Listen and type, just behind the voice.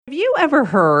Have you ever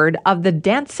heard of the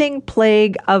dancing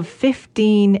plague of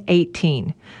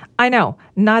 1518? I know,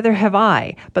 neither have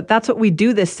I, but that's what we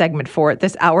do this segment for at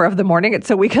this hour of the morning. It's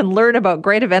so we can learn about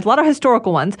great events, a lot of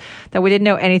historical ones that we didn't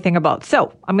know anything about.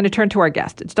 So I'm going to turn to our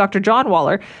guest. It's Dr. John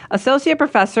Waller, Associate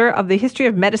Professor of the History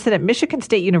of Medicine at Michigan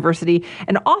State University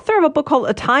and author of a book called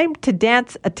A Time to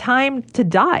Dance, A Time to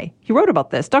Die. He wrote about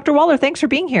this. Dr. Waller, thanks for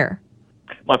being here.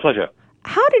 My pleasure.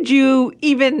 How did you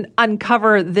even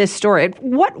uncover this story?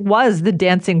 What was the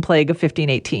dancing plague of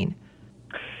 1518?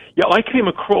 Yeah, I came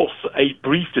across a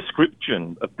brief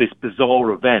description of this bizarre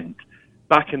event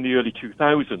back in the early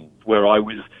 2000s, where I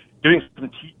was doing some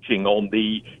teaching on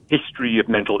the history of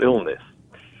mental illness.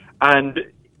 And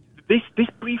this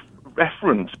brief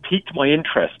reference piqued my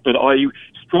interest, but I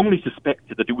strongly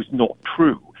suspected that it was not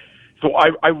true. So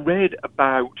I read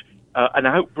about an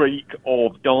outbreak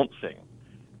of dancing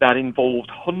that involved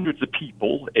hundreds of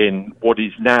people in what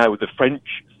is now the French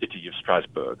city of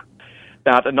Strasbourg,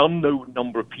 that an unknown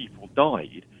number of people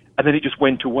died, and then it just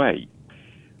went away.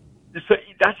 So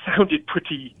that sounded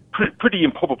pretty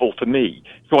improbable to me,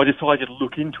 so I decided to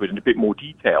look into it in a bit more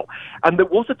detail. And there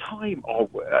was a time,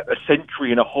 a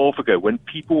century and a half ago, when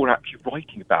people were actually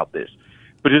writing about this,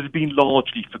 but it has been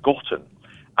largely forgotten.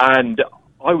 And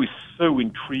I was so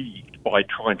intrigued by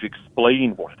trying to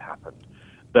explain what had happened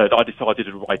that I decided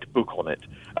to write a book on it.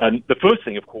 And the first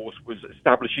thing, of course, was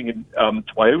establishing to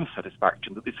my own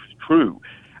satisfaction that this was true.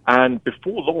 And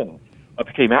before long, I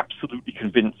became absolutely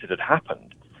convinced it had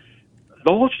happened,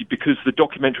 largely because the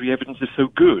documentary evidence is so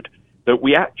good that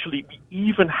we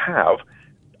even have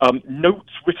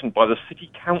notes written by the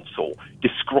city council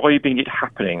describing it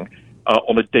happening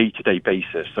on a day-to-day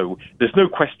basis. So there's no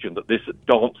question that this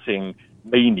dancing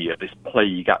mania, this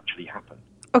plague, actually happened.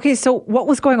 Okay, so what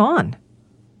was going on?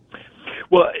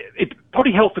 Well, it's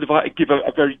probably helpful if I give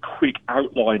a very quick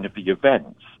outline of the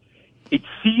events. It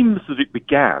seems that it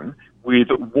began with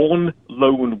one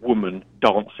lone woman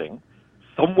dancing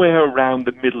somewhere around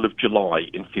the middle of July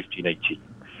in 1518.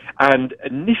 And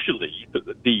initially,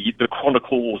 the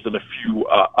chronicles and a few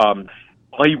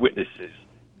eyewitnesses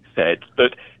said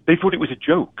that they thought it was a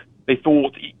joke. They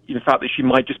thought, in fact, that she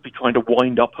might just be trying to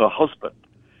wind up her husband.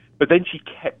 But then she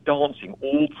kept dancing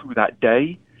all through that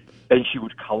day. Then she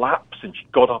would collapse, and she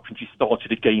got up and she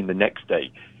started again the next day.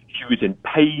 She was in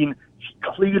pain. She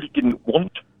clearly didn't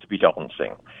want to be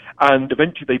dancing. And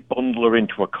eventually they bundle her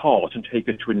into a cart and take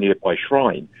her to a nearby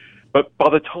shrine. But by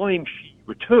the time she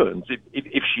returns,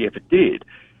 if she ever did,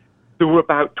 there were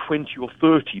about 20 or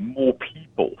 30 more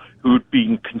people who had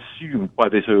been consumed by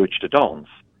this urge to dance.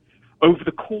 Over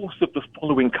the course of the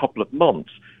following couple of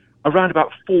months, around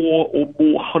about 400 or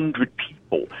more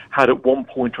people had at one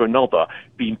point or another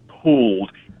been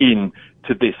pulled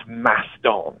into this mass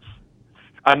dance.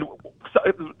 And so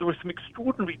there were some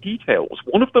extraordinary details.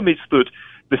 One of them is that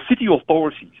the city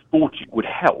authorities thought it would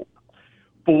help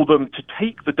for them to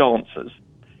take the dancers,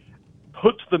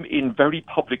 put them in very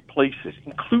public places,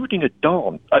 including a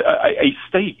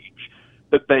stage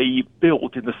that they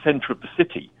built in the center of the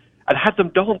city, and had them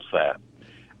dance there.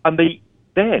 And they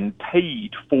then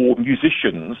paid for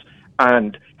musicians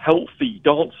and healthy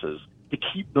dancers to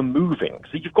keep them moving.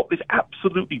 So you've got this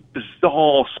absolutely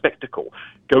bizarre spectacle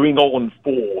going on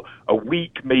for a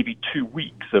week, maybe 2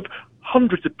 weeks, of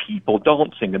hundreds of people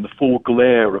dancing in the full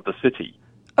glare of the city.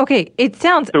 Okay, it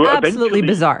sounds absolutely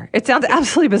bizarre. It sounds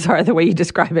absolutely bizarre the way you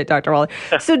describe it, Dr. Waller.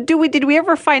 So did we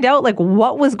ever find out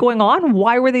what was going on?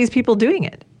 Why were these people doing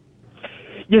it?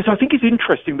 Yes, I think it's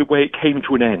interesting the way it came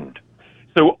to an end.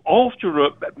 So after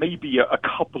maybe a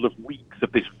couple of weeks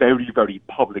of this very, very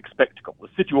public spectacle, the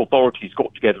city authorities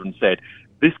got together and said,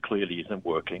 this clearly isn't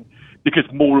working, because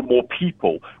more and more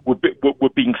people were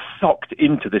being sucked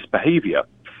into this behavior.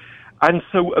 And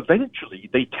so eventually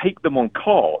they take them on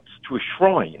carts to a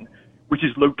shrine, which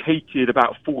is located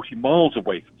about 40 miles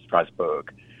away from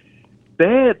Strasbourg.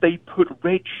 There they put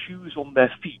red shoes on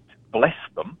their feet,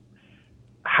 blessed them,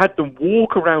 had them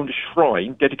walk around a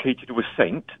shrine dedicated to a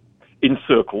saint in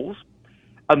circles,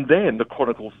 and then the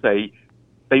chronicles say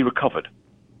they recovered.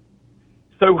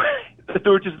 So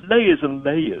there are just layers and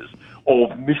layers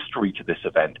of mystery to this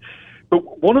event.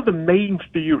 But one of the main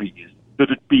theories that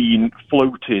had been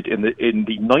floated in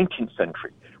the 19th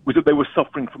century was that they were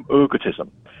suffering from ergotism,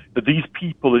 that these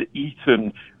people had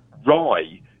eaten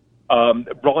rye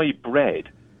bread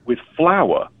with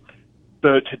flour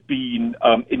that had been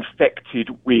infected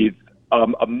with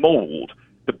a mold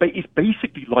that is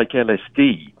basically like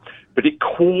LSD, but it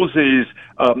causes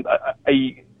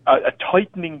a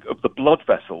tightening of the blood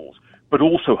vessels, but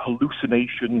also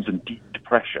hallucinations and deep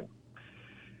depression.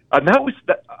 And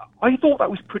I thought that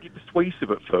was pretty persuasive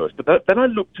at first, but then I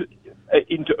looked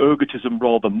into ergotism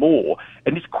rather more,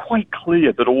 and it's quite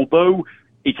clear that although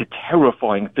it's a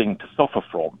terrifying thing to suffer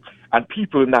from, and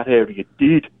people in that area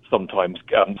did sometimes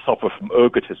suffer from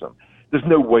ergotism, there's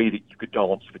no way that you could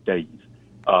dance for days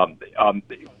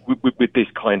with this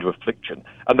kind of affliction.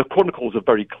 And the chronicles are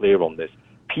very clear on this.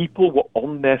 People were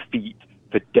on their feet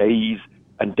for days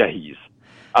and days,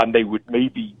 and they would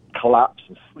maybe collapse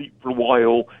and sleep for a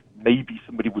while. Maybe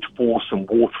somebody would force some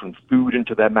water and food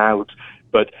into their mouths,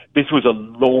 but this was a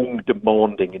long,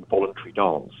 demanding, involuntary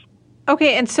dance.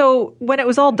 Okay, and so when it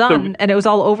was all done and it was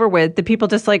all over with, did people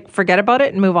just forget about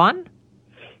it and move on?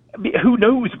 I mean, who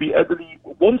knows?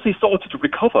 Once they started to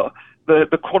recover,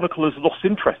 the chroniclers lost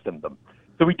interest in them.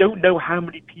 So we don't know how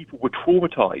many people were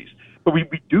traumatized, but we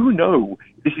do know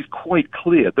this is quite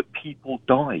clear that people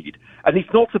died. And it's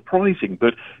not surprising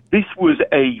that this was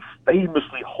a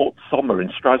famously hot summer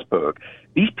in Strasbourg.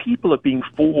 These people are being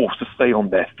forced to stay on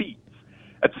their feet,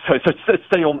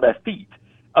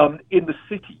 in the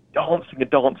city, dancing and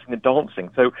dancing and dancing.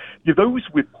 So those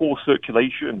with poor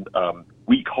circulation,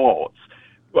 weak hearts,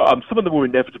 some of them were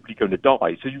inevitably going to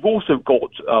die. So you've also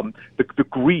got the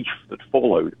grief that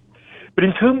followed. But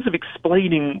in terms of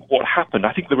explaining what happened,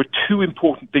 I think there are two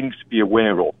important things to be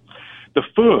aware of. The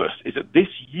first is that these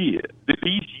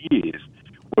years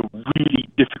were really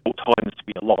difficult times to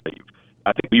be alive.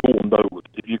 I think we all know that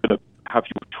if you're going to have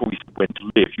your choice of when to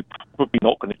live, you're probably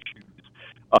not going to choose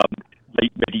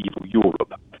late medieval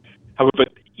Europe.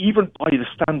 However, even by the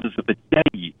standards of the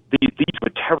day, these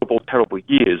were terrible, terrible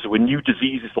years. There were new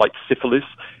diseases like syphilis,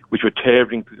 which were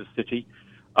tearing through the city,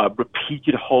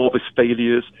 repeated harvest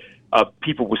failures,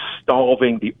 people were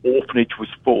starving, the orphanage was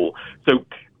full. So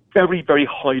very, very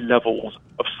high levels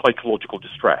of psychological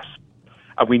distress.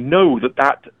 And we know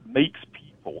that makes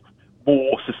people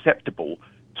more susceptible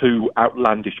to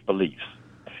outlandish beliefs.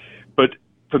 But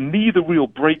for me, the real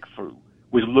breakthrough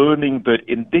was learning that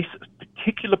in this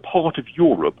particular part of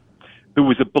Europe, there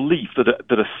was a belief that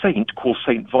a saint called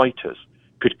Saint Vitus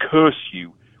could curse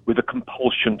you with a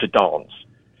compulsion to dance.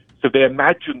 So they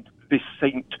imagined this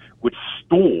saint would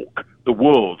stalk the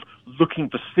world looking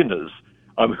for sinners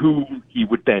whom he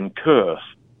would then curse.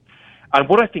 And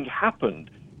what I think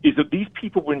happened is that these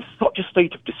people were in such a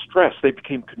state of distress, they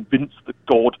became convinced that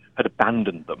God had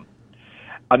abandoned them.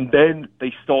 And then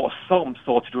some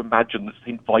started to imagine that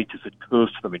St. Vitus had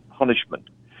cursed them in punishment.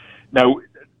 Now,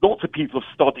 lots of people have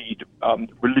studied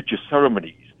religious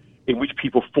ceremonies in which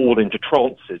people fall into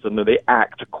trances and then they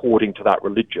act according to that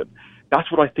religion.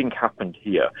 That's what I think happened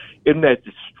here. In their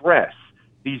distress,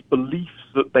 these beliefs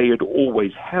that they had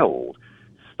always held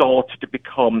started to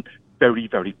become very,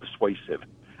 very persuasive.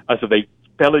 And so they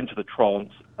fell into the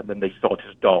trance and then they started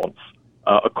to dance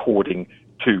according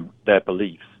to their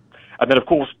beliefs. And then, of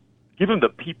course, given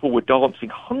that people were dancing,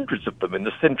 hundreds of them in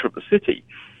the center of the city,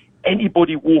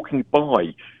 anybody walking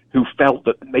by who felt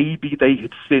that maybe they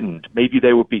had sinned, maybe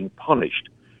they were being punished,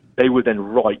 they were then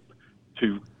ripe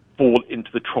to fall into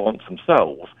the trance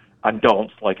themselves and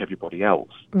dance like everybody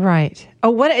else. Right.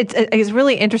 Oh, it's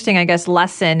really interesting, I guess,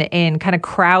 lesson in kind of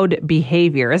crowd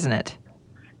behavior, isn't it?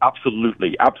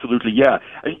 Absolutely, yeah.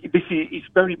 This is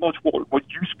very much what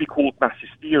used to be called mass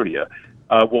hysteria,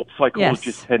 what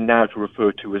psychologists tend now to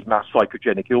refer to as mass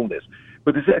psychogenic illness.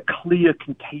 But there's a clear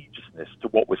contagiousness to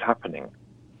what was happening.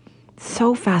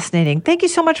 So fascinating. Thank you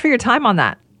so much for your time on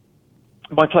that.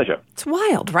 My pleasure. It's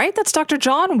wild, right? That's Dr.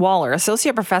 John Waller,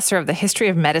 Associate Professor of the History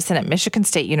of Medicine at Michigan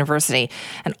State University,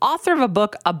 and author of a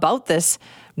book about this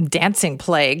dancing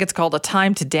plague. It's called A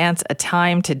Time to Dance, A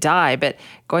Time to Die. But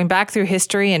going back through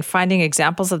history and finding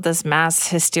examples of this mass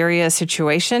hysteria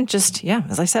situation,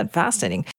 as I said, fascinating.